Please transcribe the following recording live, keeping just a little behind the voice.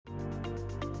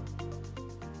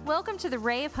Welcome to the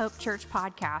Ray of Hope Church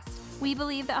podcast. We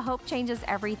believe that hope changes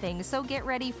everything, so get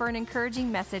ready for an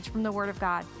encouraging message from the Word of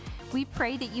God. We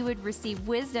pray that you would receive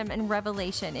wisdom and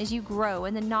revelation as you grow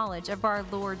in the knowledge of our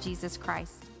Lord Jesus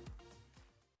Christ.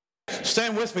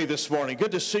 Stand with me this morning.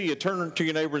 Good to see you. Turn to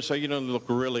your neighbor and say, you look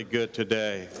really good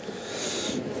today.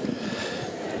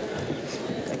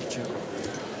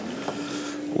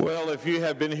 Well, if you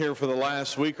have been here for the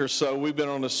last week or so, we've been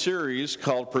on a series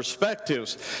called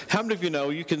Perspectives. How many of you know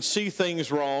you can see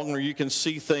things wrong or you can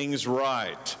see things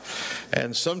right?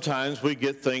 And sometimes we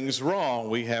get things wrong.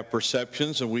 We have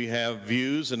perceptions and we have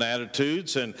views and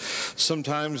attitudes, and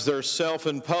sometimes they're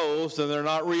self-imposed and they're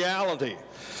not reality.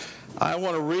 I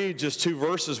want to read just two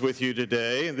verses with you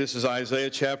today. This is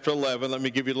Isaiah chapter 11. Let me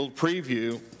give you a little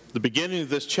preview. The beginning of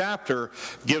this chapter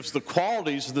gives the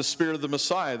qualities of the Spirit of the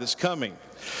Messiah that's coming.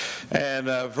 And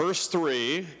verse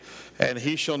 3, and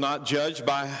he shall not judge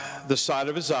by the sight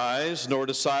of his eyes, nor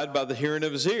decide by the hearing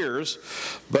of his ears,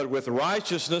 but with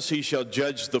righteousness he shall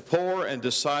judge the poor and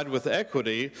decide with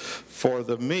equity for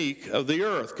the meek of the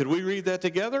earth. Could we read that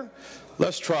together?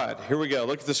 Let's try it. Here we go.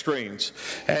 Look at the screens.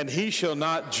 And he shall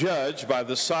not judge by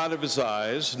the sight of his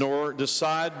eyes, nor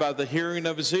decide by the hearing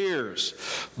of his ears.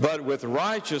 But with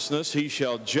righteousness he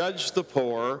shall judge the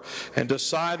poor and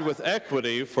decide with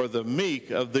equity for the meek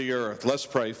of the earth. Let's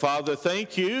pray. Father,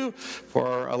 thank you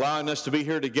for allowing us to be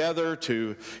here together,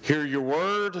 to hear your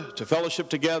word, to fellowship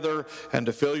together, and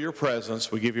to feel your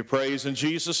presence. We give you praise in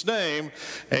Jesus' name.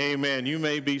 Amen. You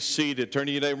may be seated. Turn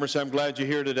to your neighbor and say, I'm glad you're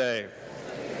here today.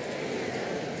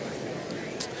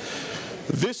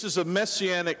 This is a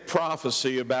messianic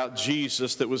prophecy about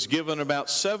Jesus that was given about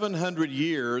 700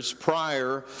 years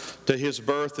prior to his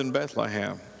birth in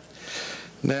Bethlehem.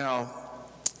 Now,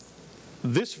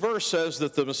 this verse says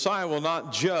that the Messiah will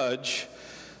not judge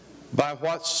by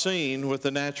what's seen with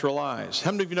the natural eyes.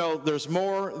 How many of you know there's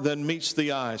more than meets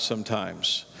the eye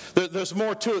sometimes? There's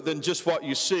more to it than just what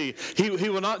you see. He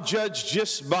will not judge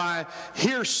just by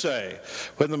hearsay.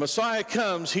 When the Messiah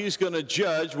comes, he's going to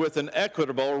judge with an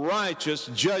equitable, righteous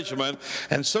judgment.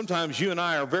 And sometimes you and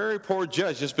I are very poor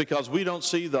judges because we don't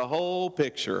see the whole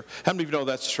picture. How many of you know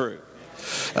that's true?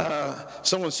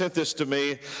 Someone sent this to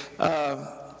me.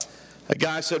 A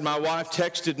guy said, my wife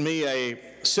texted me a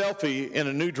selfie in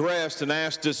a new dress and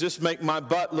asked, does this make my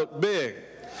butt look big?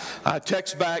 I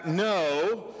text back,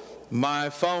 no. My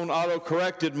phone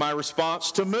auto-corrected my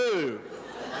response to moo.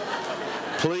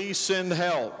 Please send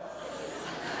help.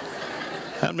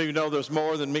 How many of you know there's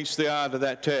more than meets the eye to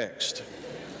that text?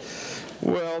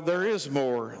 Well, there is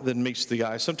more than meets the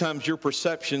eye. Sometimes your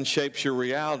perception shapes your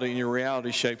reality, and your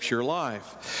reality shapes your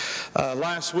life.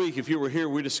 Last week, if you were here,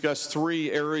 we discussed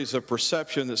three areas of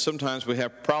perception that sometimes we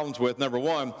have problems with. Number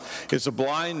one is a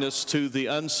blindness to the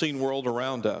unseen world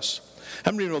around us.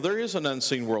 How many of you know there is an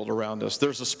unseen world around us?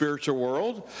 There's a spiritual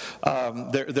world.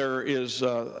 There is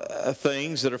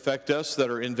things that affect us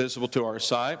that are invisible to our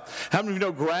sight. How many of you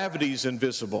know gravity is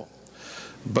invisible?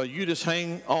 But you just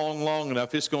hang on long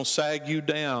enough, it's going to sag you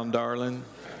down, darling.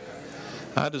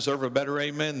 I deserve a better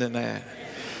amen than that.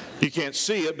 You can't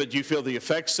see it, but you feel the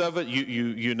effects of it.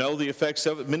 You know the effects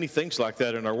of it. Many things like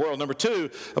that in our world. Number two,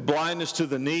 a blindness to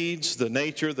the needs, the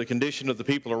nature, the condition of the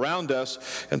people around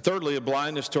us. And thirdly, a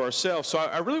blindness to ourselves. So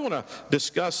I really want to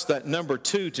discuss that number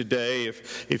two today,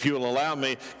 if you will allow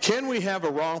me. Can we have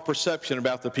a wrong perception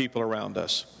about the people around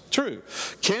us? True.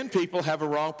 Can people have a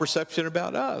wrong perception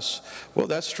about us? Well,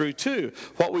 that's true too.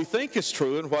 What we think is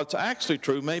true and what's actually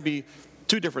true may be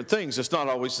two different things. It's not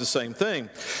always the same thing.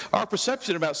 Our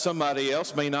perception about somebody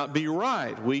else may not be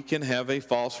right. We can have a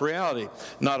false reality.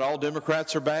 Not all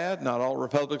Democrats are bad. Not all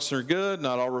Republicans are good.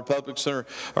 Not all Republicans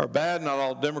are bad. Not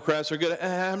all Democrats are good.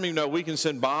 How many know we can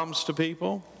send bombs to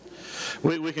people?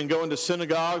 We can go into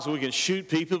synagogues and we can shoot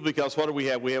people because what do we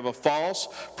have? We have a false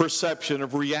perception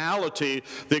of reality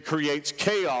that creates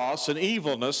chaos and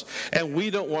evilness, and we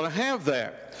don't want to have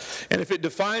that. And if it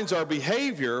defines our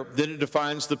behavior, then it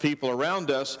defines the people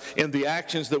around us in the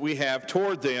actions that we have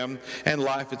toward them and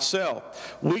life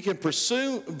itself. We can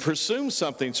presume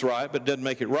something's right, but it doesn't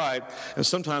make it right, and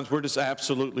sometimes we're just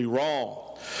absolutely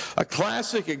wrong. A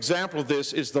classic example of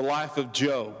this is the life of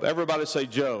Job. Everybody say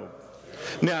Job.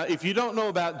 Now, if you don't know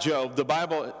about Job, the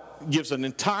Bible gives an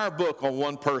entire book on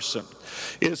one person.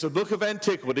 It's a book of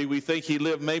antiquity. We think he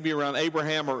lived maybe around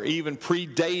Abraham or even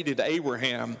predated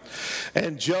Abraham.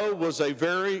 And Job was a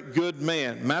very good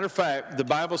man. Matter of fact, the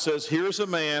Bible says, here's a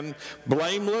man,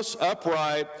 blameless,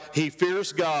 upright, he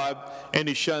fears God, and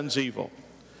he shuns evil.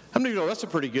 How many of you know that's a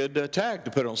pretty good tag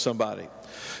to put on somebody?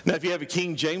 Now, if you have a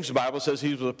King James Bible, it says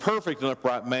he was a perfect and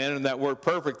upright man, and that word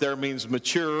perfect there means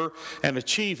mature and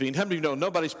achieving. How many of you know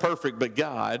nobody's perfect but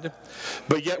God?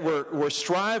 But yet we're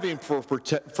striving for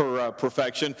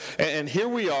perfection, and here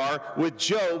we are with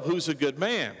Job, who's a good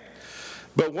man.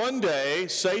 But one day,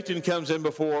 Satan comes in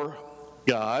before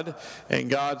God, and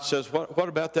God says, what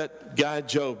about that guy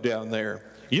Job down there?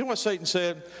 You know what Satan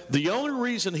said? The only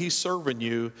reason he's serving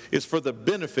you is for the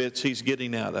benefits he's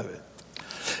getting out of it.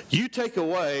 You take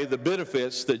away the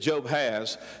benefits that Job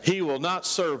has, he will not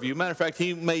serve you. Matter of fact,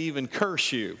 he may even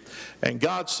curse you. And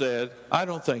God said, I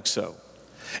don't think so.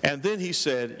 And then he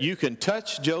said, you can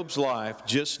touch Job's life,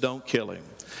 just don't kill him.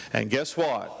 And guess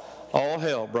what? All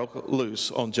hell broke loose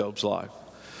on Job's life.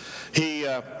 He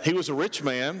was a rich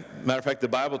man. Matter of fact, the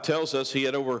Bible tells us he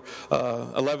had over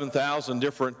 11,000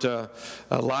 different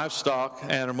livestock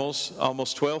animals,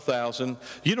 almost 12,000.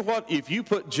 You know what? If you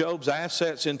put Job's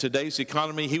assets in today's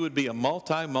economy, he would be a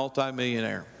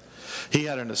multi-millionaire. He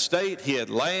had an estate, he had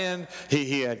land,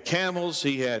 he had camels,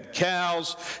 he had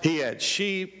cows, he had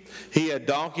sheep, he had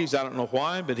donkeys. I don't know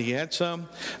why, but he had some.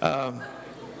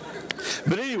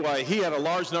 But anyway, he had a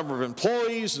large number of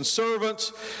employees and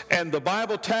servants, and the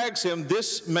Bible tags him,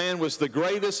 this man was the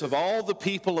greatest of all the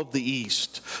people of the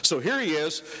East. So here he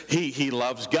is, he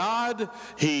loves God,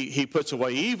 he puts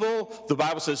away evil. The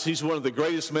Bible says he's one of the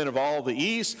greatest men of all the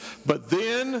East, but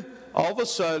then all of a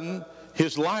sudden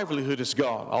his livelihood is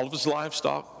gone. All of his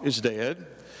livestock is dead.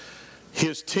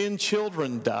 His 10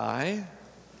 children die.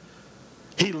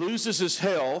 He loses his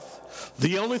health.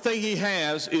 The only thing he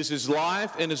has is his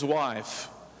life and his wife.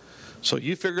 So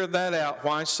you figure that out,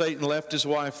 why Satan left his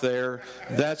wife there.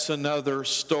 That's another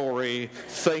story.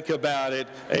 Think about it.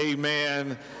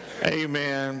 Amen.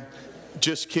 Amen.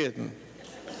 Just kidding.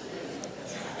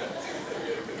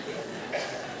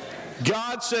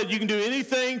 God said you can do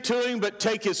anything to him but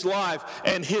take his life,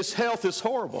 and his health is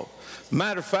horrible.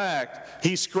 Matter of fact,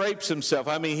 he scrapes himself.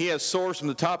 I mean, he has sores from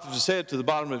the top of his head to the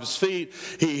bottom of his feet.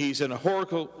 He's in a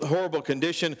horrible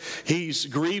condition. He's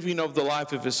grieving over the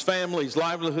life of his family. His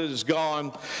livelihood is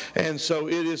gone. And so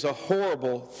it is a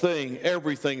horrible thing.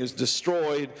 Everything is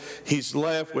destroyed. He's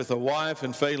left with a wife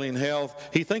in failing health.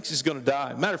 He thinks he's going to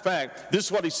die. Matter of fact, this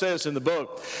is what he says in the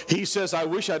book. He says, I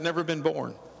wish I'd never been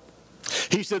born.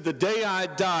 He said, the day I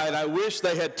died, I wish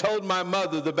they had told my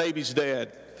mother the baby's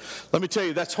dead. Let me tell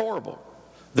you, that's horrible.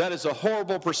 That is a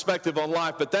horrible perspective on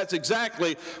life, but that's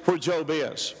exactly where Job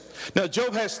is. Now,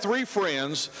 Job has 3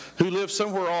 friends who live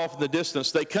somewhere off in the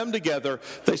distance. They come together.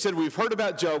 They said, we've heard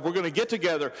about Job. We're going to get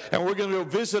together, and we're going to go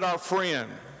visit our friend.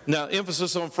 Now,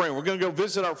 emphasis on friend. We're going to go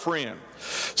visit our friend.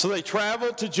 So they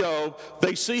travel to Job.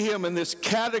 They see him in this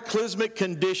cataclysmic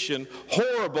condition,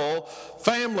 horrible,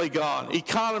 family gone,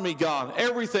 economy gone,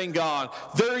 everything gone.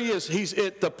 There he is. He's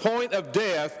at the point of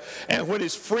death. And when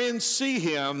his friends see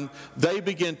him, they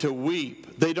begin to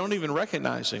weep. They don't even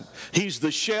recognize him. He's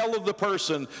the shell of the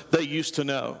person they used to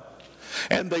know.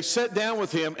 And they sit down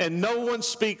with him, and no one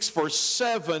speaks for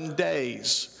 7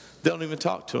 days. They don't even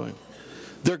talk to him.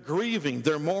 They're grieving,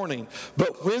 they're mourning.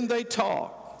 But when they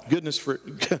talk, goodness,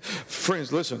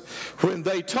 friends, listen. When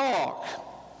they talk,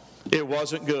 it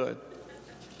wasn't good.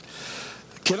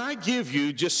 Can I give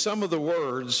you just some of the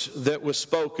words that was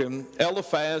spoken?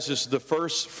 Eliphaz is the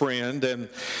first friend, and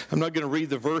I'm not going to read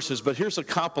the verses, but here's a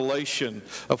compilation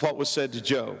of what was said to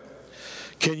Job.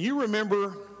 Can you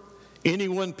remember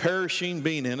anyone perishing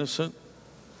being innocent?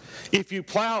 If you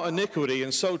plow iniquity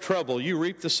and sow trouble, you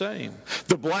reap the same.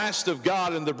 The blast of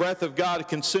God and the breath of God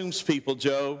consumes people,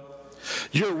 Job.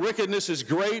 Your wickedness is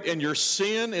great and your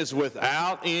sin is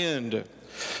without end.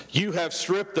 You have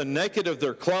stripped the naked of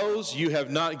their clothes. You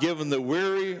have not given the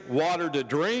weary water to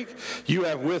drink. You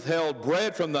have withheld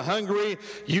bread from the hungry.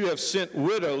 You have sent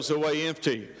widows away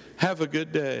empty. Have a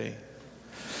good day.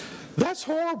 That's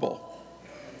horrible.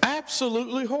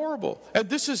 Absolutely horrible. And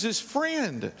this is his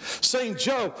friend saying,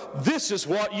 Job, this is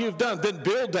what you've done. Then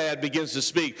Bildad begins to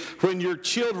speak. When your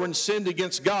children sinned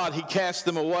against God, he cast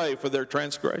them away for their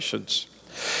transgressions.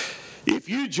 If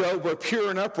you, Job, were pure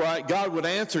and upright, God would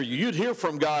answer you. You'd hear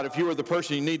from God if you were the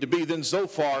person you need to be. Then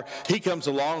Zophar, he comes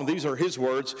along. These are his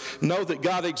words. Know that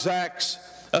God exacts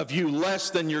of you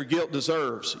less than your guilt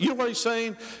deserves. You know what he's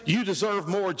saying? You deserve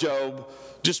more, Job.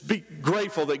 Just be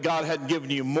grateful that God hadn't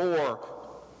given you more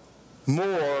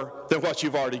than what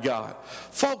you've already got.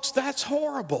 Folks, that's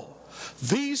horrible.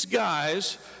 These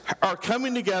guys are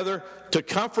coming together to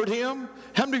comfort him.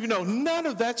 How many of you know none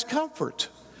of that's comfort?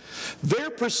 They're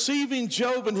perceiving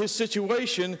Job and his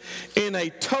situation in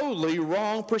a totally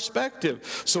wrong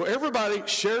perspective. So everybody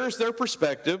shares their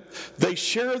perspective. They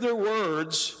share their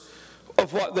words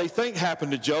of what they think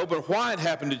happened to Job and why it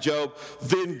happened to Job,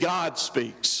 then God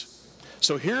speaks.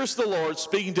 So here's the Lord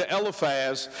speaking to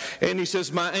Eliphaz, and he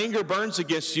says, my anger burns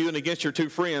against you and against your two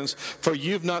friends, for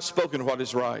you've not spoken what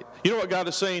is right. You know what God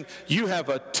is saying? You have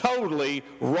a totally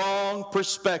wrong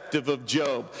perspective of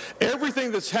Job.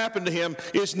 Everything that's happened to him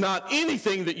is not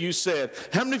anything that you said.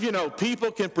 How many of you know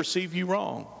people can perceive you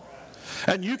wrong?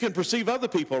 And you can perceive other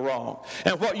people wrong.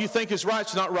 And what you think is right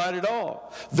is not right at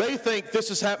all. They think this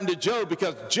has happened to Job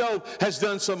because Job has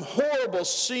done some horrible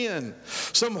sin,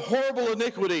 some horrible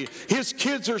iniquity. His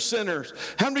kids are sinners.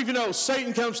 How many of you know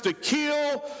Satan comes to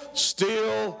kill,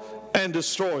 steal, and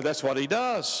destroy? That's what he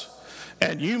does.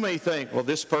 And you may think, well,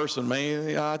 this person,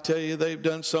 man, I tell you, they've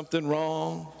done something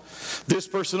wrong. This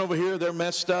person over here, they're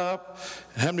messed up.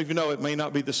 How many of you know it may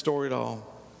not be the story at all?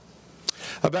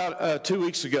 About 2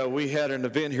 weeks ago, we had an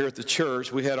event here at the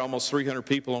church. We had almost 300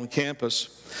 people on campus.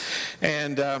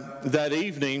 And that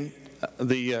evening,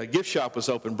 the gift shop was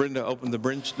open. Brenda opened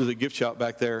the gift shop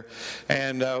back there.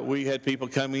 And we had people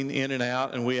coming in and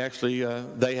out. And we actually,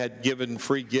 they had given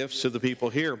free gifts to the people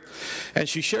here. And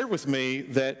she shared with me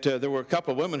that there were a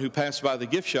couple of women who passed by the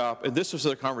gift shop. And this was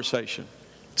their conversation.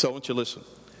 So I want you to listen.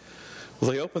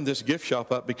 Well, they opened this gift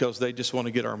shop up because they just want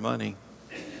to get our money.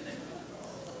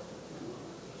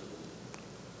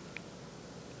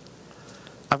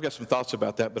 I've got some thoughts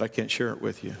about that, but I can't share it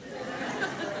with you.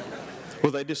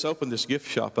 Well, they just opened this gift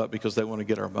shop up because they want to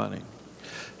get our money.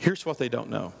 Here's what they don't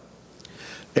know.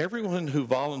 Everyone who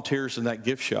volunteers in that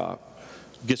gift shop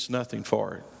gets nothing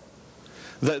for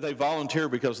it. They volunteer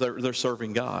because they're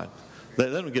serving God.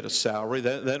 They don't get a salary.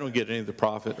 They don't get any of the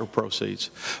profit or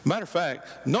proceeds. Matter of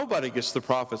fact, nobody gets the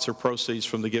profits or proceeds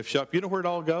from the gift shop. You know where it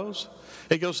all goes?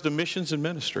 It goes to missions and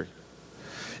ministry.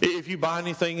 If you buy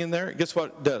anything in there, guess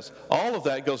what it does? All of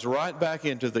that goes right back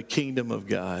into the kingdom of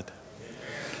God.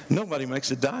 Nobody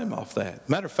makes a dime off that.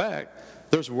 Matter of fact,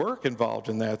 there's work involved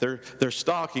in that. There's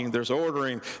stocking, there's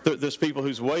ordering, there's people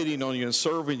who's waiting on you and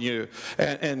serving you.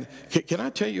 And can I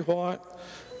tell you what?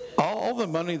 All the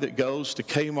money that goes to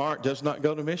Kmart does not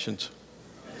go to missions.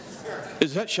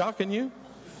 Is that shocking you?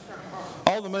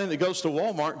 All the money that goes to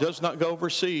Walmart does not go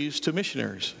overseas to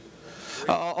missionaries.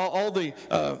 All the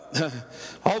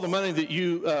money that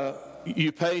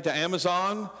you pay to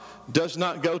Amazon does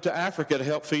not go to Africa to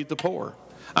help feed the poor.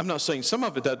 I'm not saying some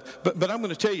of it does, but I'm going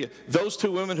to tell you, those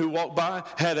two women who walked by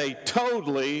had a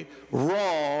totally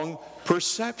wrong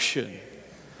perception.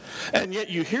 And yet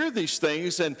you hear these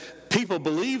things and people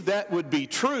believe that would be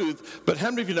truth, but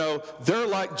how many of you know they're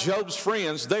like Job's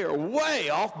friends? They are way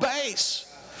off base.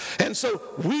 And so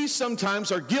we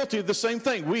sometimes are guilty of the same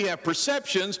thing. We have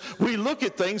perceptions, we look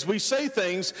at things, we say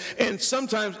things, and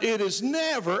sometimes it is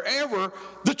never, ever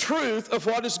the truth of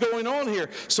what is going on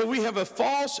here. So we have a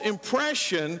false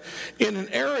impression in an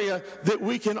area that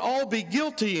we can all be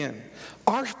guilty in.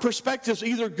 Our perspectives,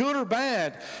 either good or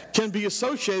bad, can be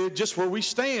associated just where we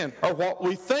stand or what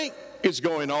we think is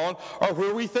going on or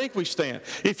where we think we stand.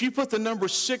 If you put the number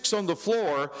 6 on the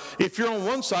floor, if you're on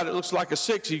one side it looks like a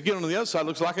 6, you get on the other side it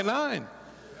looks like a 9.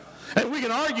 And we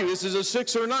can argue, is it a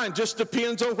 6 or a 9? Just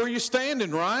depends on where you're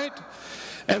standing, right?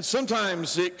 And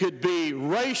sometimes it could be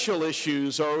racial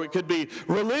issues, or it could be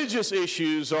religious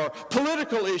issues, or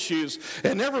political issues,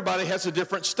 and everybody has a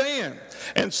different stand.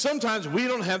 And sometimes we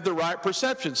don't have the right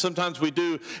perception. Sometimes we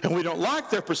do, and we don't like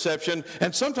their perception,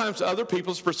 and sometimes other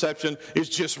people's perception is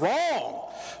just wrong.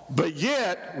 But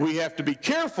yet, we have to be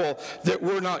careful that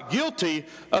we're not guilty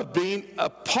of being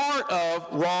a part of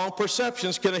wrong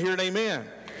perceptions. Can I hear an amen?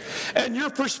 And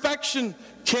your perspective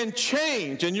can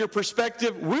change, and your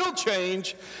perspective will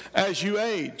change as you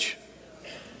age.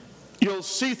 You'll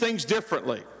see things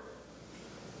differently.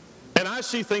 And I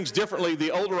see things differently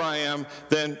the older I am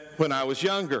than when I was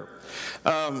younger.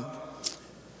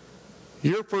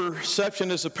 Your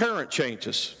perception as a parent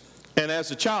changes, and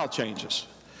as a child changes.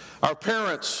 Our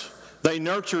parents, they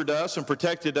nurtured us and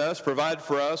protected us, provided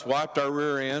for us, wiped our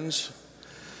rear ends.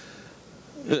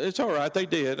 It's all right, they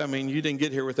did. I mean, you didn't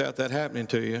get here without that happening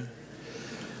to you.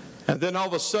 And then all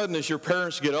of a sudden, as your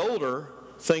parents get older,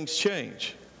 things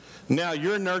change. Now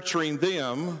you're nurturing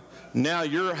them. Now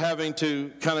you're having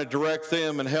to kind of direct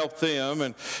them and help them.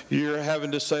 And you're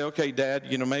having to say, okay, Dad,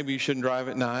 maybe you shouldn't drive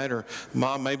at night. Or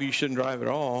Mom, maybe you shouldn't drive at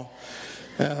all.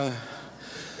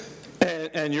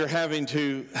 And you're having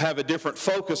to have a different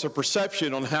focus or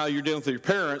perception on how you're dealing with your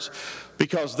parents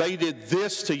because they did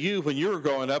this to you when you were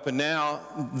growing up, and now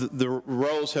the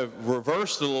roles have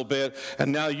reversed a little bit,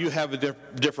 and now you have a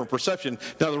different perception.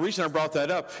 Now, the reason I brought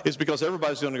that up is because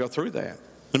everybody's going to go through that.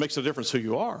 It makes no difference who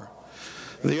you are.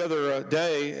 The other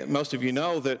day, most of you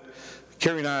know that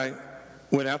Carrie and I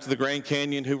went out to the Grand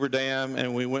Canyon, Hoover Dam,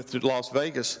 and we went through Las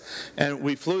Vegas. And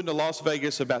we flew into Las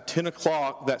Vegas about 10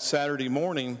 o'clock that Saturday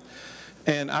morning.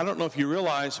 And I don't know if you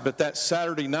realize, but that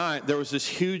Saturday night, there was this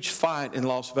huge fight in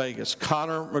Las Vegas.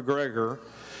 Conor McGregor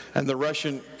and the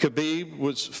Russian Khabib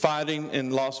was fighting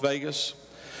in Las Vegas.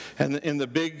 And in the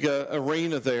big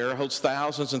arena there, holds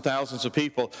thousands and thousands of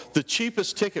people. The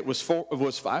cheapest ticket was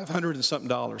 $500 and something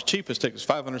dollars. Cheapest ticket was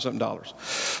 $500 something dollars.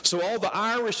 So all the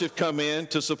Irish have come in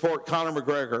to support Conor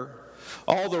McGregor.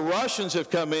 All the Russians have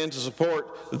come in to support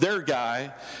their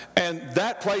guy. And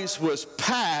that place was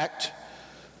packed.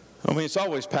 I mean, it's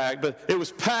always packed, but it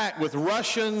was packed with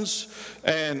Russians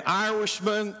and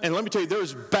Irishmen. And let me tell you, there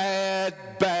was bad,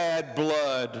 bad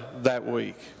blood that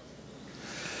week.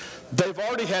 They've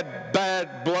already had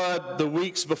bad blood the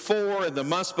weeks before and the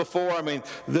months before. I mean,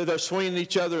 they're swinging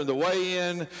each other in the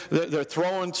weigh-in. They're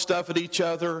throwing stuff at each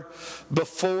other.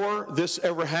 Before this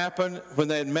ever happened, when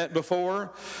they had met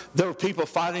before, there were people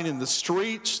fighting in the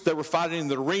streets. They were fighting in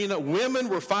the arena. Women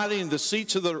were fighting in the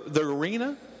seats of the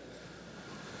arena.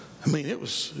 I mean, it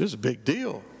was a big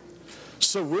deal.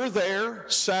 So we're there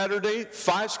Saturday.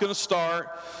 Fight's going to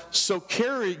start. So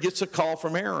Carrie gets a call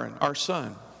from Aaron, our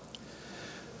son.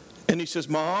 And he says,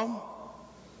 Mom,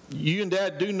 you and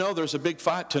Dad do know there's a big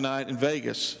fight tonight in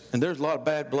Vegas, and there's a lot of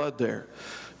bad blood there.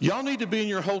 Y'all need to be in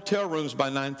your hotel rooms by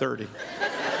 9:30.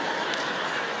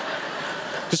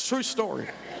 It's a true story.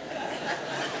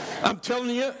 I'm telling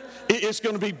you, it's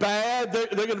going to be bad. They're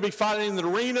going to be fighting in the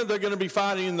arena. They're going to be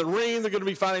fighting in the ring. They're going to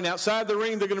be fighting outside the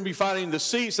ring. They're going to be fighting in the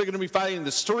seats. They're going to be fighting in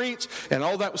the streets. And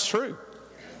all that was true.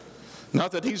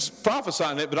 Not that he's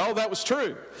prophesying it, but all that was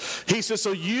true. He says,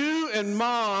 so you and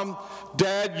Mom,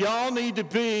 Dad, y'all need to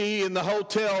be in the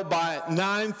hotel by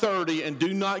 9:30 and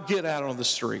do not get out on the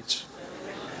streets.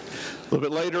 A little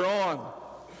bit later on,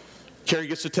 Carrie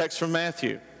gets a text from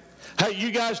Matthew. Hey,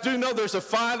 you guys do know there's a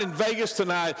fight in Vegas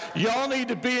tonight. Y'all need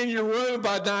to be in your room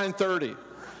by 9:30.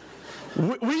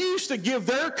 We used to give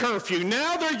their curfew.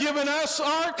 Now they're giving us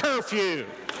our curfew.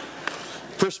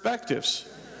 Perspectives.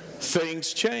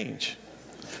 Things change.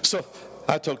 So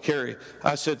I told Carrie,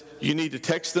 I said, you need to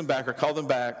text them back or call them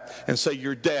back and say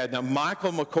your dad. Now,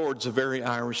 Michael McCord's a very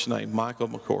Irish name, Michael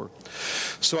McCord.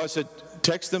 So I said,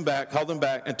 text them back, call them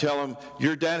back, and tell them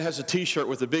your dad has a T-shirt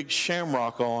with a big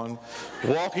shamrock on,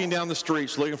 walking down the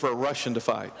streets looking for a Russian to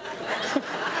fight.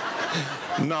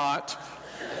 Not.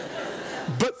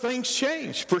 But things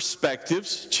change.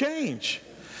 Perspectives change.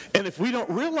 And if we don't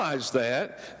realize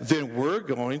that, then we're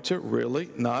going to really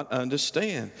not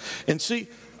understand. And see,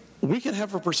 we can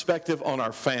have a perspective on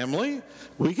our family.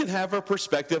 We can have a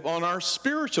perspective on our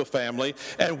spiritual family.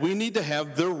 And we need to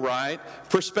have the right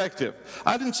perspective.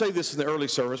 I didn't say this in the early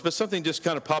service, but something just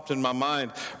kind of popped in my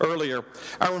mind earlier.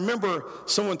 I remember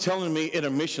someone telling me in a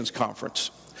missions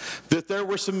conference that there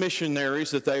were some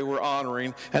missionaries that they were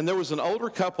honoring. And there was an older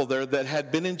couple there that had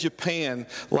been in Japan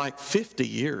like 50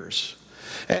 years.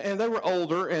 And they were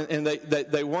older, and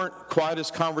they weren't quite as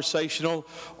conversational,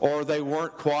 or they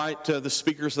weren't quite the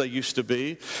speakers they used to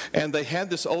be. And they had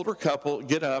this older couple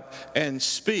get up and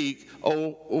speak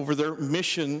over their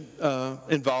mission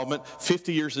involvement,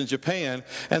 50 years in Japan.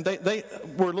 And they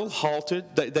were a little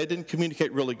halted. They didn't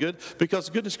communicate really good because,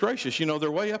 goodness gracious, you know,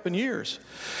 they're way up in years.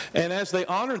 And as they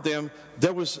honored them,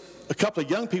 there was a couple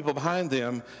of young people behind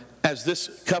them as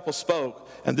this couple spoke.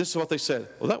 And this is what they said.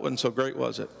 Well, that wasn't so great,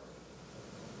 was it?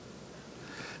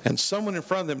 And someone in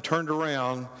front of them turned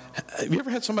around. Have you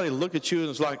ever had somebody look at you and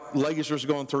it's like lasers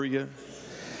going through you?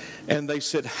 And they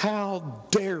said, how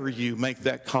dare you make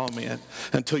that comment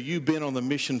until you've been on the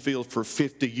mission field for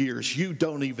 50 years? You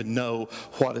don't even know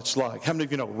what it's like. How many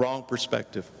of you know wrong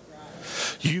perspective?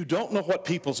 You don't know what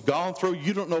people's gone through.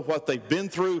 You don't know what they've been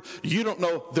through. You don't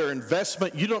know their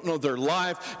investment. You don't know their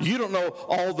life. You don't know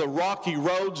all the rocky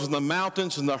roads and the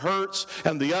mountains and the hurts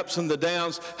and the ups and the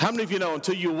downs. How many of you know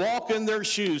until you walk in their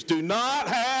shoes, do not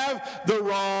have the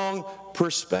wrong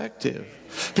perspective?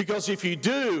 Because if you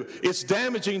do, it's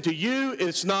damaging to you.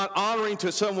 It's not honoring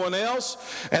to someone else.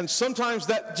 And sometimes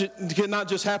that cannot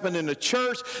just happen in a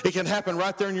church. It can happen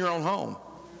right there in your own home.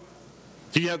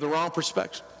 Do you have the wrong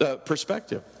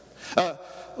perspective?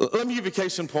 Let me give you a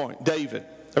case in point. David.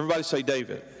 Everybody say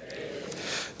David.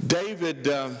 David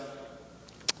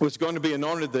was going to be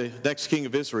anointed the next king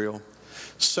of Israel.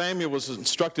 Samuel was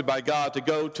instructed by God to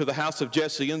go to the house of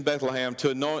Jesse in Bethlehem to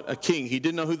anoint a king. He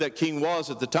didn't know who that king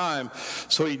was at the time,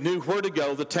 so he knew where to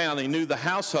go, the town. He knew the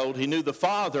household. He knew the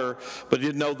father, but he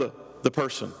didn't know the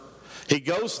person. He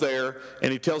goes there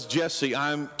and he tells Jesse,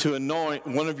 I'm to anoint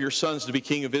one of your sons to be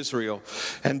king of Israel.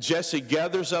 And Jesse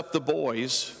gathers up the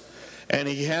boys and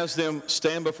he has them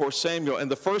stand before Samuel. And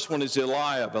the first one is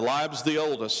Eliab. Eliab's the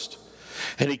oldest.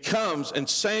 And he comes, and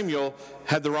Samuel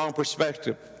had the wrong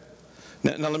perspective.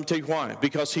 Now let me tell you why.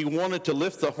 Because he wanted to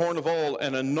lift the horn of oil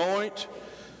and anoint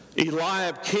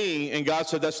Eliab king, and God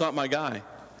said, that's not my guy.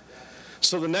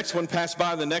 So the next one passed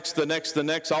by, the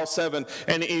next, all 7.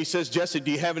 And he says, Jesse, do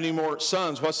you have any more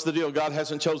sons? What's the deal? God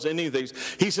hasn't chosen any of these.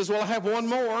 He says, well, I have one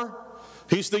more.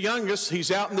 He's the youngest. He's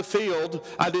out in the field.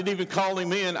 I didn't even call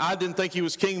him in. I didn't think he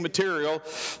was king material.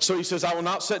 So he says, I will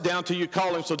not sit down till you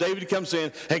call him. So David comes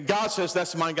in, and God says,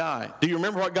 that's my guy. Do you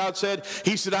remember what God said?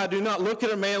 He said, I do not look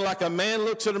at a man like a man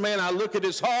looks at a man. I look at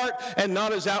his heart and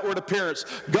not his outward appearance.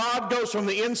 God goes from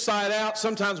the inside out.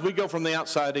 Sometimes we go from the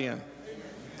outside in.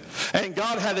 And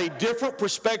God had a different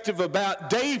perspective about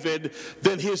David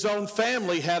than his own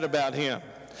family had about him.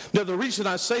 Now, the reason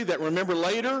I say that, remember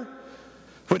later,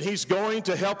 when he's going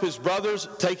to help his brothers,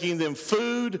 taking them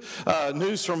food,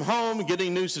 news from home,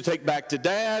 getting news to take back to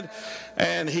Dad,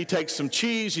 and he takes some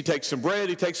cheese, he takes some bread,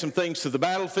 he takes some things to the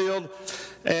battlefield,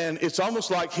 and it's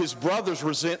almost like his brothers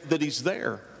resent that he's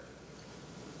there.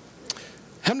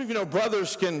 How many of you know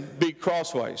brothers can be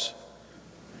crossways?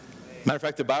 Matter of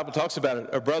fact, the Bible talks about it.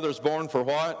 A brother is born for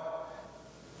what?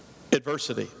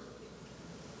 Adversity.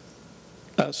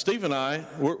 Steve and I,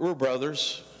 we're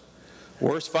brothers.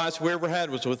 Worst fights we ever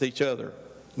had was with each other.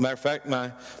 Matter of fact,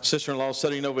 my sister-in-law is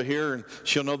sitting over here, and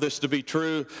she'll know this to be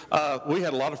true. We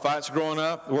had a lot of fights growing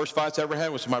up. The worst fights I ever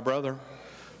had was with my brother.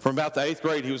 From about the 8th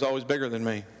grade, he was always bigger than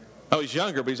me. Oh, he's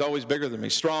younger, but he's always bigger than me,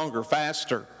 stronger,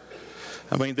 faster.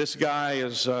 I mean, this guy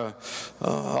is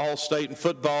all-state in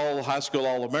football, high school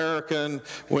All-American,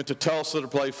 went to Tulsa to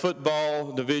play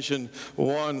football, Division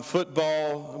I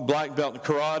football, black belt in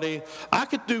karate. I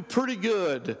could do pretty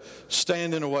good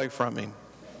standing away from him.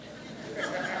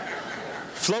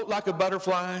 Float like a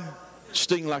butterfly,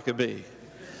 sting like a bee.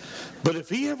 But if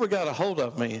he ever got a hold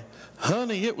of me,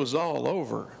 honey, it was all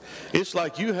over. It's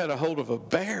like you had a hold of a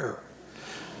bear,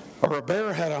 or a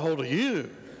bear had a hold of you.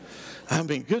 I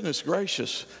mean, goodness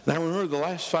gracious. And I remember the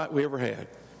last fight we ever had.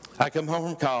 I come home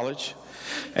from college,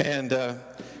 and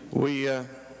we had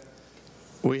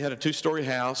a 2-story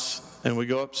house, and we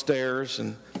go upstairs,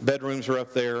 and bedrooms are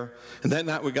up there. And that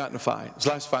night we got in a fight. It was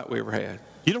the last fight we ever had.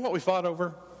 You know what we fought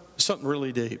over? Something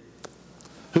really deep.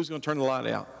 Who's going to turn the light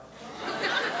out?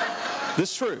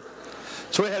 This is true.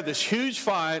 So we had this huge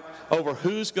fight over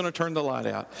who's going to turn the light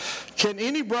out. Can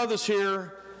any brothers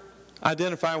here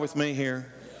identify with me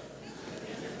here?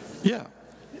 Yeah.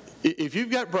 If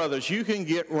you've got brothers, you can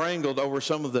get wrangled over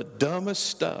some of the dumbest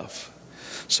stuff.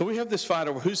 So we have this fight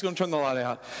over who's going to turn the light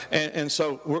out. And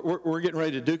so we're getting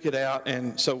ready to duke it out.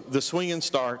 And so the swinging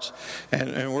starts,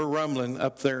 and we're rumbling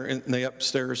up there in the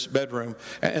upstairs bedroom.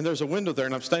 And there's a window there,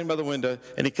 and I'm standing by the window,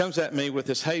 and he comes at me with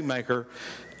his haymaker,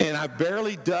 and I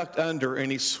barely ducked under,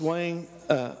 and he swung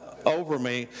over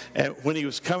me, and when he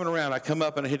was coming around, I come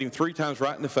up and I hit him 3 times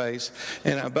right in the face,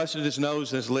 and I busted his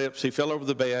nose and his lips. He fell over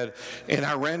the bed, and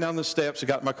I ran down the steps and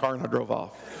got in my car and I drove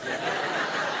off.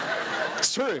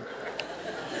 It's true.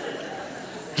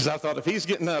 Because I thought, if he's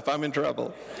getting up, I'm in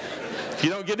trouble. If you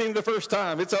don't get him the first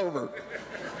time, it's over.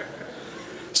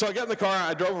 So I got in the car,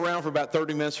 I drove around for about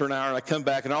 30 minutes or an hour, and I come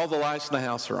back, and all the lights in the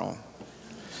house are on.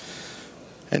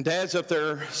 And Dad's up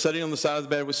there sitting on the side of the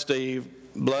bed with Steve.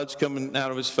 Blood's coming out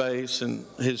of his face, and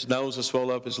his nose is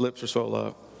swollen up, his lips are swollen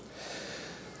up.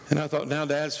 And I thought, now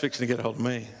Dad's fixing to get a hold of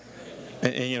me.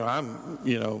 And I'm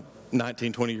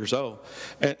 19, 20 years old.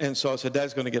 And so I said,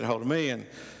 Dad's going to get a hold of me.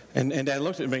 And Dad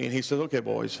looked at me, and he said, okay,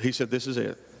 boys. He said, this is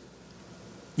it.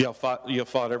 Y'all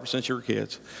fought ever since you were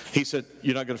kids. He said,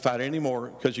 you're not going to fight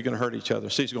anymore because you're going to hurt each other.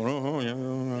 So he's going,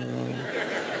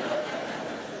 yeah.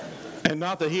 And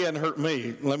not that he hadn't hurt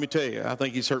me. Let me tell you, I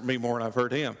think he's hurt me more than I've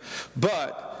hurt him.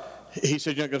 But he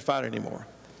said, you're not going to fight anymore.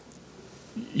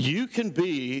 You can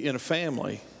be in a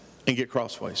family and get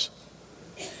crossways.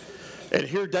 And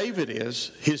here David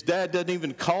is. His dad doesn't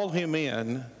even call him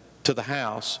in to the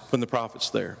house when the prophet's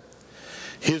there.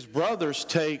 His brothers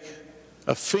take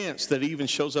offense that he even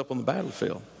shows up on the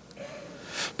battlefield.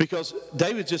 Because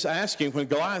David's just asking, when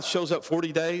Goliath shows up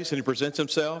 40 days and he presents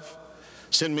himself,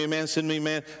 send me a man, send me a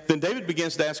man. Then David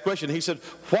begins to ask questions. He said,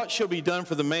 what shall be done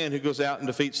for the man who goes out and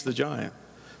defeats the giant?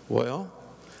 Well,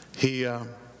 he'll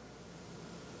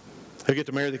get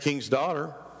to marry the king's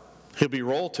daughter. He'll be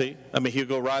royalty. He'll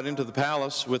go right into the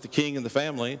palace with the king and the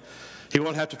family. He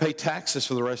won't have to pay taxes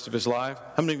for the rest of his life.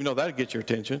 How many of you know that would get your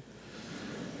attention?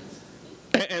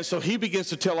 And so he begins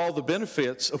to tell all the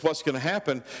benefits of what's going to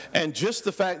happen. And just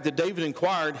the fact that David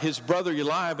inquired, his brother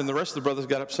Eliab and the rest of the brothers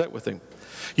got upset with him.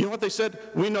 You know what they said?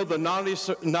 We know the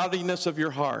naughtiness of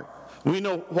your heart. We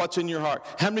know what's in your heart.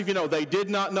 How many of you know they did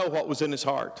not know what was in his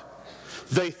heart?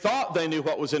 They thought they knew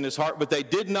what was in his heart, but they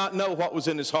did not know what was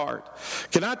in his heart.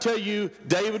 Can I tell you,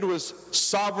 David was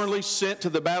sovereignly sent to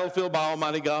the battlefield by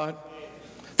Almighty God?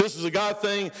 This was a God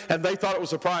thing, and they thought it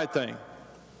was a pride thing.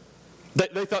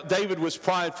 They thought David was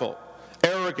prideful,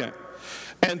 arrogant.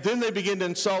 And then they began to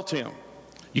insult him.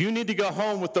 You need to go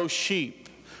home with those sheep.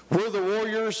 We're the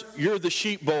warriors, you're the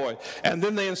sheep boy. And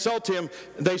then they insult him.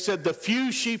 They said, the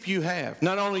few sheep you have,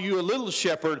 not only are you a little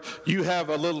shepherd, you have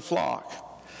a little flock.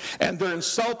 And they're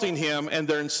insulting him, and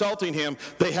they're insulting him.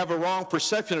 They have a wrong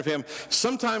perception of him.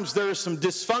 Sometimes there is some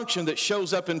dysfunction that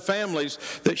shows up in families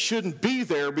that shouldn't be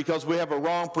there because we have a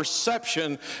wrong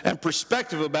perception and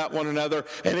perspective about one another,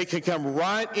 and it can come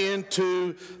right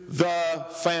into the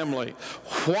family.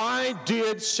 Why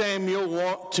did Samuel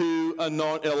want to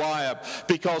anoint Eliab?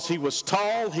 Because he was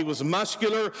tall, he was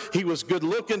muscular, he was good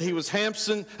looking, he was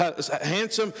handsome,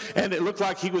 and it looked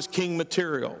like he was king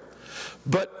material.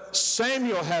 But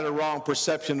Samuel had a wrong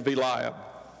perception of Eliab.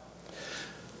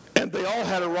 And they all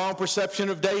had a wrong perception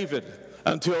of David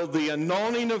until the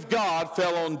anointing of God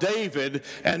fell on David,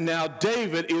 and now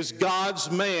David is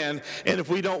God's man. And if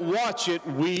we don't watch it,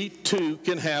 we too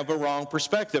can have a wrong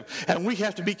perspective. And we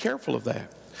have to be careful of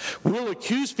that. We'll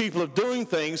accuse people of doing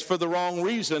things for the wrong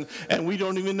reason, and we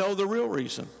don't even know the real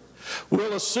reason.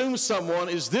 We'll assume someone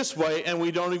is this way, and we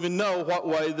don't even know what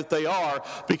way that they are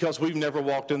because we've never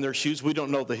walked in their shoes. We don't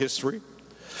know the history.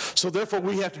 So therefore,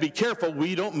 we have to be careful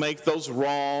we don't make those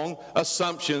wrong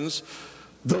assumptions,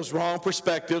 those wrong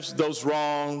perspectives, those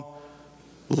wrong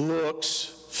looks,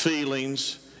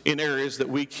 feelings in areas that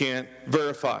we can't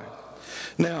verify.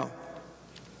 Now,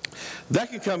 that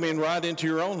can come in right into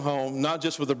your own home, not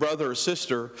just with a brother or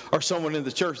sister or someone in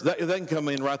the church. That can come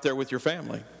in right there with your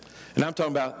family. And I'm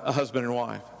talking about a husband and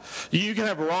wife. You can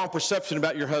have a wrong perception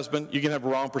about your husband. You can have a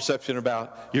wrong perception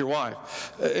about your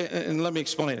wife. And let me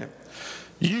explain it.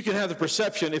 You can have the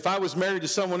perception, if I was married to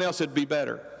someone else, it'd be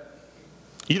better.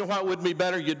 You know why it wouldn't be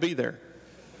better? You'd be there.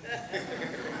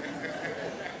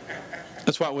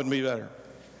 That's why it wouldn't be better.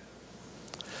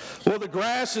 Well, the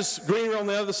grass is greener on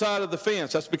the other side of the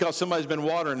fence. That's because somebody's been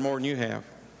watering more than you have.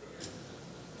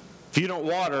 If you don't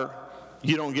water,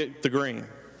 you don't get the green.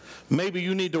 Maybe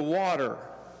you need to water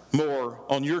more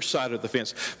on your side of the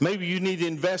fence. Maybe you need to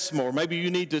invest more. Maybe you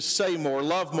need to say more,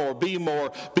 love more, be more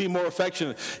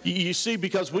affectionate. You see,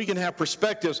 because we can have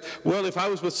perspectives. Well, if I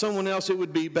was with someone else, it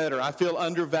would be better. I feel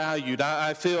undervalued.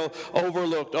 I feel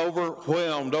overlooked,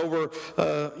 overwhelmed,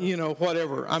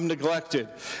 whatever. I'm neglected.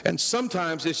 And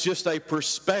sometimes it's just a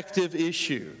perspective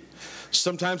issue.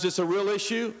 Sometimes it's a real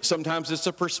issue. Sometimes it's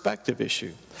a perspective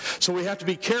issue. So we have to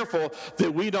be careful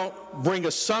that we don't bring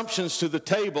assumptions to the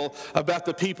table about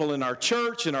the people in our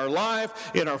church, in our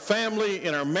life, in our family,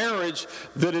 in our marriage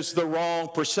that is the wrong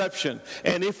perception.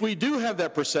 And if we do have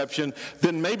that perception,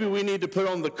 then maybe we need to put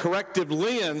on the corrective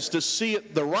lens to see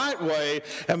it the right way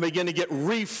and begin to get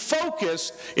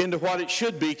refocused into what it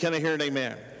should be. Can I hear an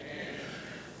amen?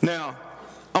 Now,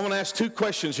 I want to ask two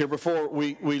questions here before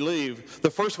we leave. The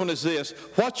first one is this: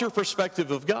 what's your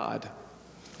perspective of God?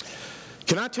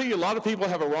 Can I tell you, a lot of people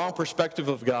have a wrong perspective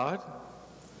of God.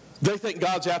 They think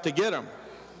God's out to get them.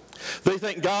 They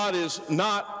think God is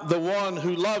not the one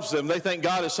who loves them. They think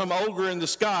God is some ogre in the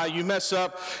sky. You mess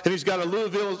up, and he's got a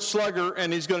Louisville slugger,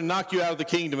 and he's going to knock you out of the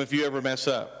kingdom if you ever mess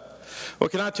up. Well,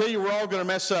 can I tell you, we're all going to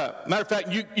mess up. Matter of fact,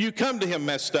 you come to him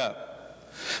messed up.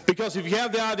 Because if you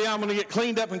have the idea, I'm going to get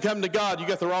cleaned up and come to God, you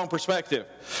got the wrong perspective.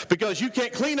 Because you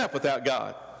can't clean up without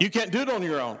God. You can't do it on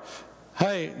your own.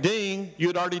 Hey, ding,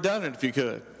 you'd already done it if you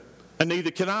could. And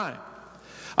neither can I.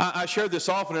 I share this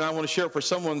often, and I want to share it for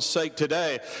someone's sake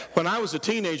today. When I was a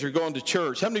teenager going to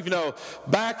church, how many of you know,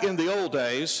 back in the old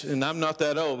days, and I'm not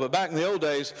that old, but back in the old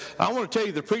days, I want to tell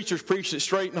you the preachers preached it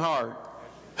straight and hard.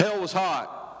 Hell was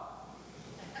hot.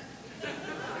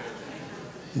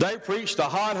 They preached a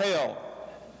hot hell.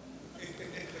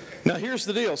 Now, here's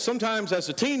the deal. Sometimes as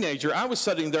a teenager, I was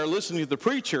sitting there listening to the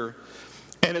preacher,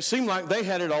 and it seemed like they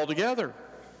had it all together.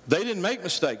 They didn't make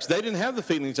mistakes. They didn't have the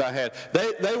feelings I had.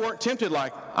 They weren't tempted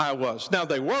like I was. Now,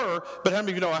 they were, but how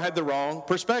many of you know I had the wrong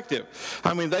perspective?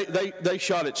 I mean, they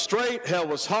shot it straight. Hell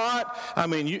was hot. I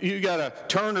mean, you got to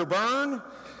turn or burn.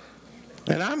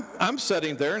 And I'm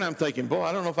sitting there, and I'm thinking, boy,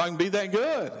 I don't know if I can be that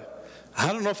good.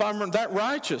 I don't know if I'm that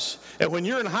righteous. And when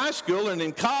you're in high school and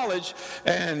in college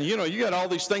and, you got all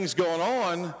these things going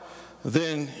on,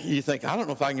 then you think, I don't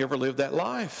know if I can ever live that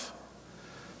life.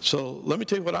 So let me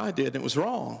tell you what I did, and it was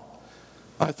wrong.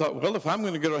 I thought, well, if I'm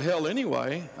going to go to hell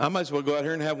anyway, I might as well go out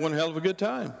here and have one hell of a good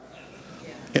time.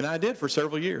 And I did for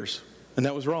several years, and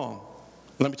that was wrong.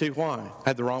 Let me tell you why. I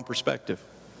had the wrong perspective.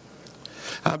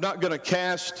 I'm not going to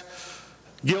cast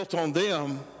guilt on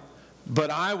them,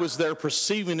 but I was there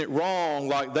perceiving it wrong,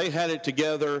 like they had it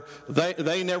together.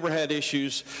 They never had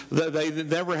issues. They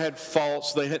never had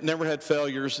faults. They never had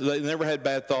failures. They never had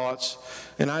bad thoughts.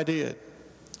 And I did.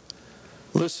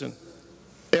 Listen,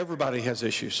 everybody has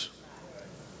issues.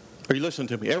 Are you listening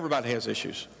to me? Everybody has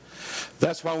issues.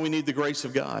 That's why we need the grace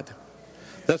of God.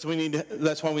 That's why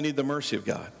we need the mercy of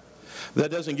God.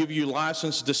 That doesn't give you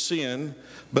license to sin,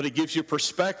 but it gives you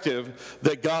perspective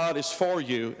that God is for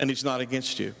you and He's not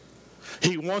against you.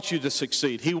 He wants you to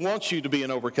succeed. He wants you to be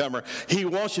an overcomer. He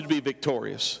wants you to be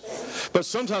victorious. But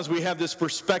sometimes we have this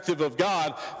perspective of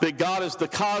God, that God is the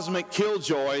cosmic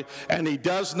killjoy, and He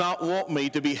does not want me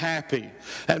to be happy.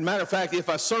 And matter of fact, if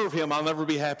I serve Him, I'll never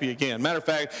be happy again. Matter of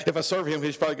fact, if I serve Him,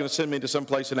 He's probably going to send me to some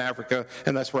place in Africa,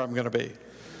 and that's where I'm going to be.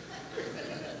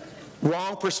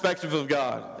 Wrong perspective of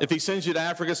God. If He sends you to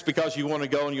Africa, it's because you want to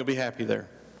go and you'll be happy there.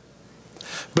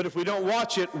 But if we don't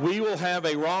watch it, we will have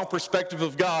a wrong perspective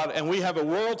of God, and we have a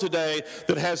world today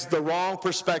that has the wrong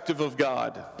perspective of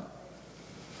God.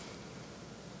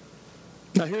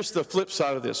 Now here's the flip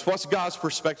side of this. What's God's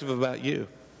perspective about you?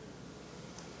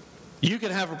 You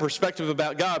can have a perspective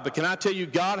about God, but can I tell you,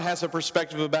 God has a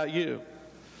perspective about you?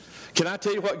 Can I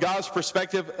tell you what God's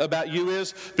perspective about you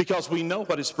is? Because we know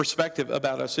what His perspective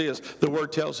about us is. The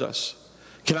Word tells us.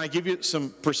 Can I give you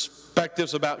some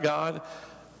perspectives about God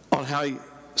on how He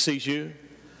sees you?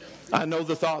 I know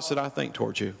the thoughts that I think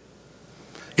towards you.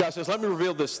 God says, let me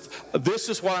reveal this. This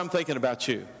is what I'm thinking about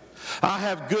you. I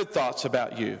have good thoughts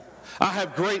about you. I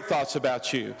have great thoughts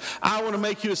about you. I want to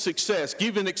make you a success,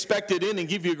 give you an expected end, and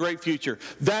give you a great future.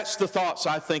 That's the thoughts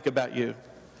I think about you.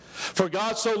 For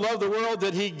God so loved the world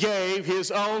that He gave His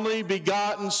only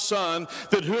begotten Son,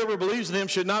 that whoever believes in Him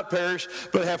should not perish,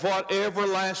 but have what?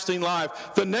 Everlasting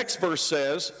life. The next verse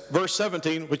says, verse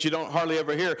 17, which you don't hardly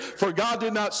ever hear, for God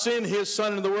did not send His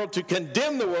Son into the world to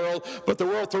condemn the world, but the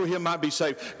world through Him might be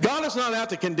saved. God is not out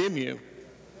to condemn you.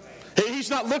 He's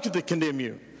not looking to condemn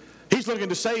you. He's looking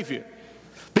to save you.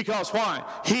 Because why?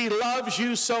 He loves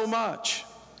you so much.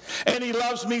 And He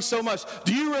loves me so much.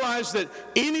 Do you realize that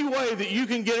any way that you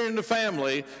can get into the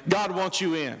family, God wants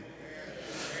you in?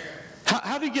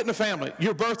 How do you get in the family?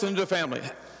 You're birthed into the family.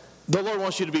 The Lord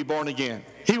wants you to be born again.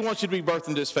 He wants you to be birthed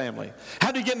into His family.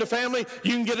 How do you get into the family?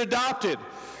 You can get adopted.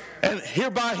 And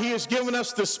hereby He has given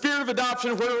us the spirit of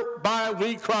adoption, whereby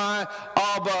we cry,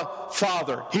 Abba,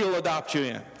 Father. He'll adopt you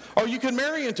in. Or you can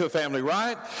marry into a family,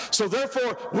 right? So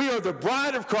therefore, we are the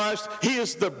bride of Christ. He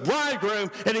is the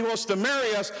bridegroom, and He wants to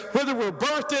marry us. Whether we're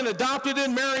birthed in, adopted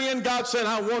in, married in, God said,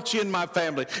 I want you in my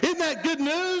family. Isn't that good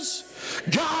news?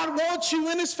 God wants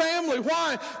you in His family.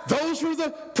 Why? Those are the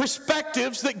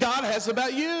perspectives that God has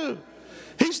about you.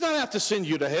 He's not out to send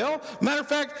you to hell. Matter of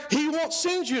fact, He won't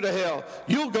send you to hell.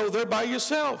 You'll go there by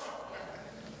yourself.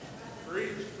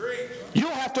 You'll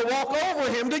have to walk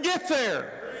over Him to get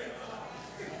there.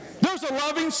 There's a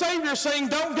loving Savior saying,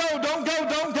 don't go, don't go,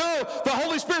 don't go. The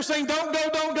Holy Spirit saying, don't go,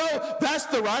 don't go. That's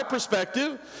the right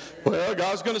perspective. Well,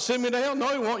 God's going to send me to hell. No,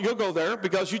 He won't. You'll go there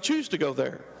because you choose to go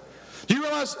there. Do you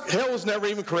realize hell was never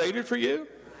even created for you?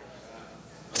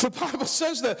 The Bible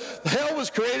says that hell was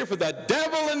created for the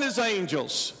devil and his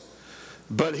angels.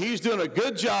 But he's doing a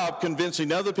good job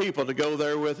convincing other people to go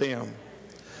there with him.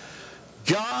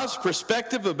 God's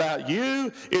perspective about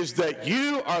you is that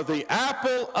you are the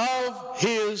apple of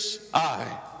His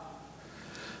eye.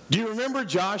 Do you remember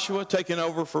Joshua taking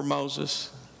over for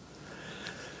Moses?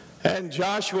 And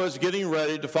Joshua is getting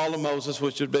ready to follow Moses,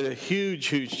 which would be a huge,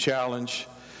 huge challenge.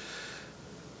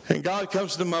 And God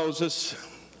comes to Moses,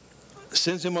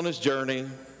 sends him on his journey.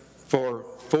 For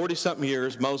 40-something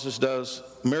years, Moses does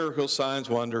miracles,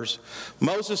 signs, wonders.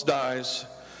 Moses dies.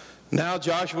 Now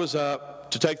Joshua's up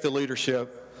to take the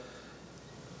leadership.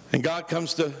 And God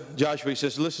comes to Joshua. He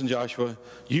says, listen, Joshua,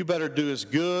 you better do as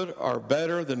good or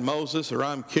better than Moses, or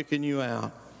I'm kicking you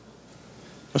out.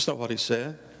 That's not what he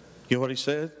said. You know what he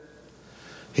said?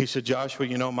 He said, Joshua,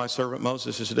 you know my servant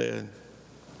Moses is dead.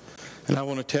 And I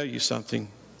want to tell you something,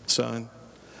 son.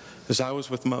 As I was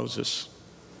with Moses,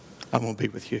 I'm going to be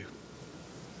with you.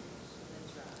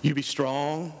 You be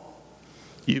strong.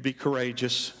 You be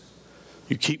courageous.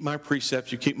 You keep my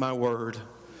precepts, you keep my word,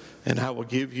 and I will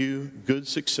give you good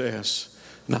success,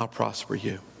 and I'll prosper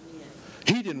you.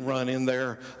 He didn't run in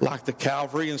there like the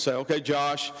Calvary and say, okay,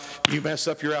 Josh, you mess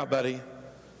up, you're out, buddy.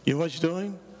 You know what he's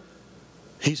doing?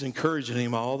 He's encouraging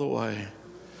him all the way.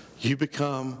 You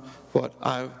become what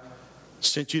I've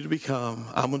sent you to become.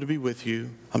 I'm going to be with you.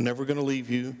 I'm never going to leave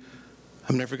you.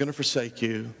 I'm never going to forsake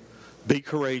you. Be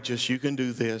courageous. You can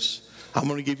do this. I'm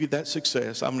going to give you that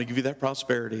success. I'm going to give you that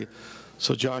prosperity.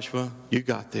 So Joshua, you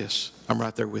got this. I'm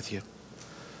right there with you.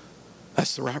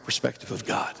 That's the right perspective of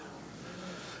God.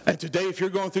 And today, if you're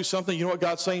going through something, you know what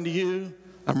God's saying to you?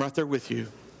 I'm right there with you.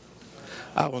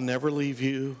 I will never leave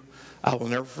you. I will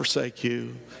never forsake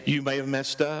you. You may have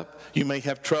messed up. You may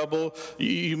have trouble.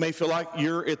 You may feel like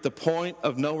you're at the point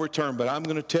of no return. But I'm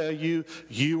going to tell you,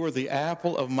 you are the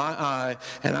apple of my eye,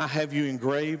 and I have you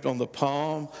engraved on the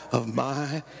palm of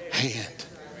my hand.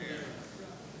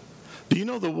 Do you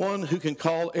know the one who can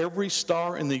call every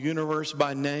star in the universe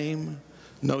by name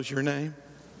knows your name?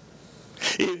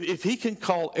 If he can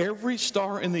call every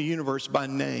star in the universe by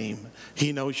name,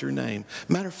 he knows your name.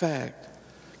 Matter of fact,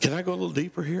 can I go a little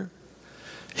deeper here?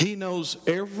 He knows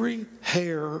every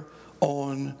hair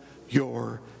on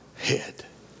your head.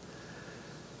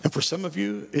 And for some of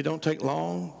you, it don't take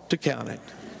long to count it.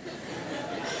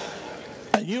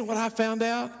 And you know what I found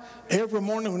out? Every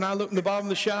morning when I look in the bottom of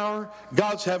the shower,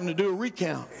 God's having to do a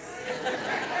recount.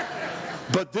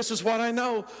 But this is what I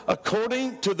know.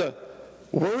 According to the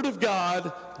Word of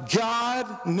God,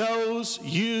 God knows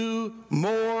you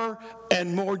more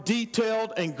and more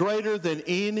detailed and greater than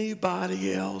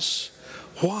anybody else.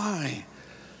 Why?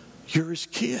 You're his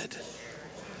kid.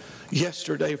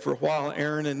 Yesterday, for a while,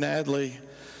 Aaron and Natalie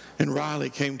and Riley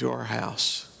came to our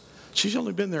house. She's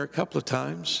only been there a couple of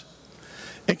times.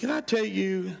 And can I tell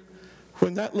you,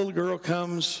 when that little girl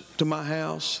comes to my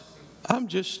house, I'm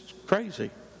just crazy.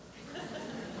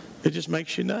 It just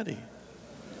makes you nutty.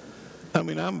 I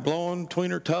mean, I'm blowing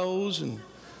between her toes and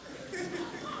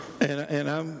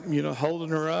I'm, holding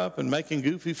her up and making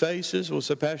goofy faces. Well,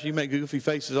 so Pastor, you make goofy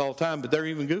faces all the time, but they're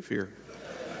even goofier.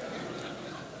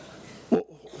 Well,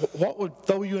 what would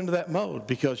throw you into that mode?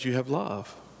 Because you have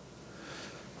love.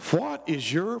 What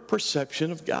is your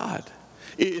perception of God?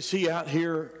 Is he out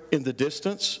here in the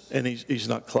distance and he's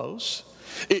not close?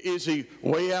 Is he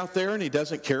way out there and he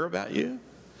doesn't care about you?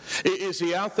 Is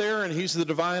he out there and he's the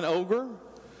divine ogre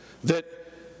that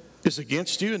is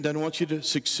against you and doesn't want you to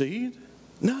succeed?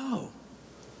 No.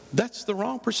 That's the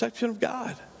wrong perception of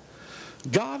God.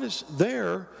 God is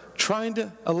there trying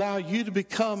to allow you to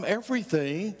become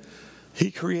everything he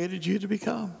created you to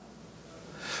become.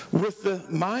 With the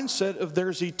mindset of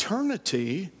there's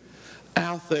eternity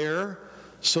out there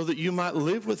so that you might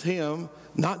live with him,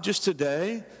 not just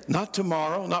today, not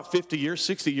tomorrow, not 50 years,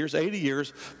 60 years, 80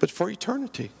 years, but for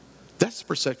eternity. That's the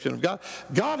perception of God.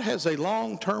 God has a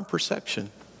long-term perception.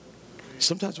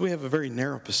 Sometimes we have a very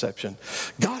narrow perception.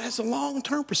 God has a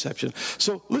long-term perception.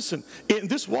 So listen, in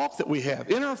this walk that we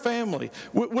have, in our family,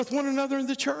 with one another in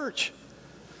the church,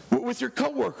 with your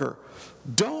coworker,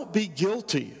 don't be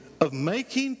guilty of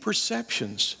making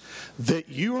perceptions that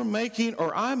you are making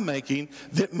or I'm making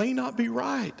that may not be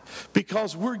right.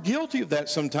 Because we're guilty of that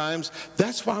sometimes.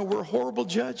 That's why we're horrible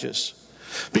judges.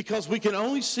 Because we can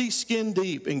only see skin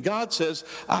deep. And God says,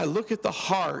 I look at the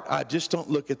heart, I just don't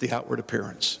look at the outward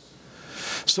appearance.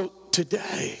 So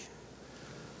today,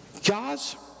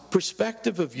 God's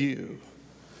perspective of you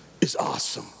is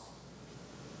awesome.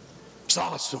 It's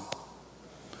awesome.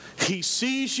 He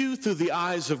sees you through the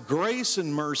eyes of grace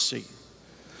and mercy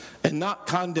and not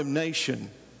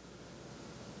condemnation.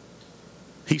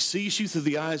 He sees you through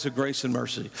the eyes of grace and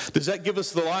mercy. Does that give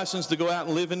us the license to go out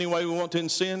and live any way we want to in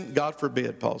sin? God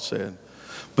forbid, Paul said.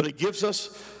 But it gives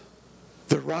us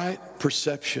the right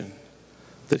perception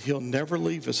that he'll never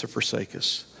leave us or forsake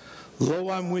us. Lo,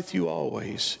 I'm with you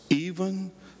always,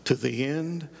 even to the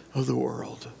end of the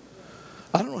world.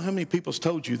 I don't know how many people's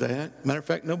told you that. Matter of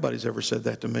fact, nobody's ever said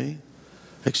that to me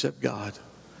except God.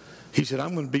 He said,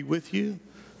 I'm going to be with you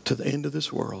to the end of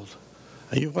this world.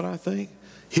 And you know what I think?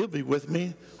 He'll be with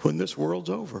me when this world's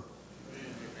over.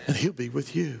 And he'll be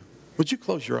with you. Would you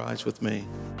close your eyes with me?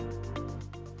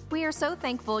 We are so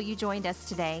thankful you joined us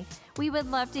today. We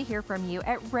would love to hear from you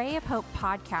at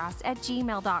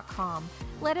rayofhopepodcast@gmail.com.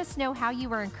 Let us know how you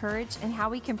were encouraged and how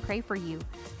we can pray for you.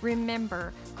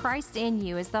 Remember, Christ in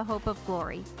you is the hope of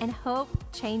glory, and hope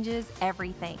changes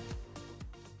everything.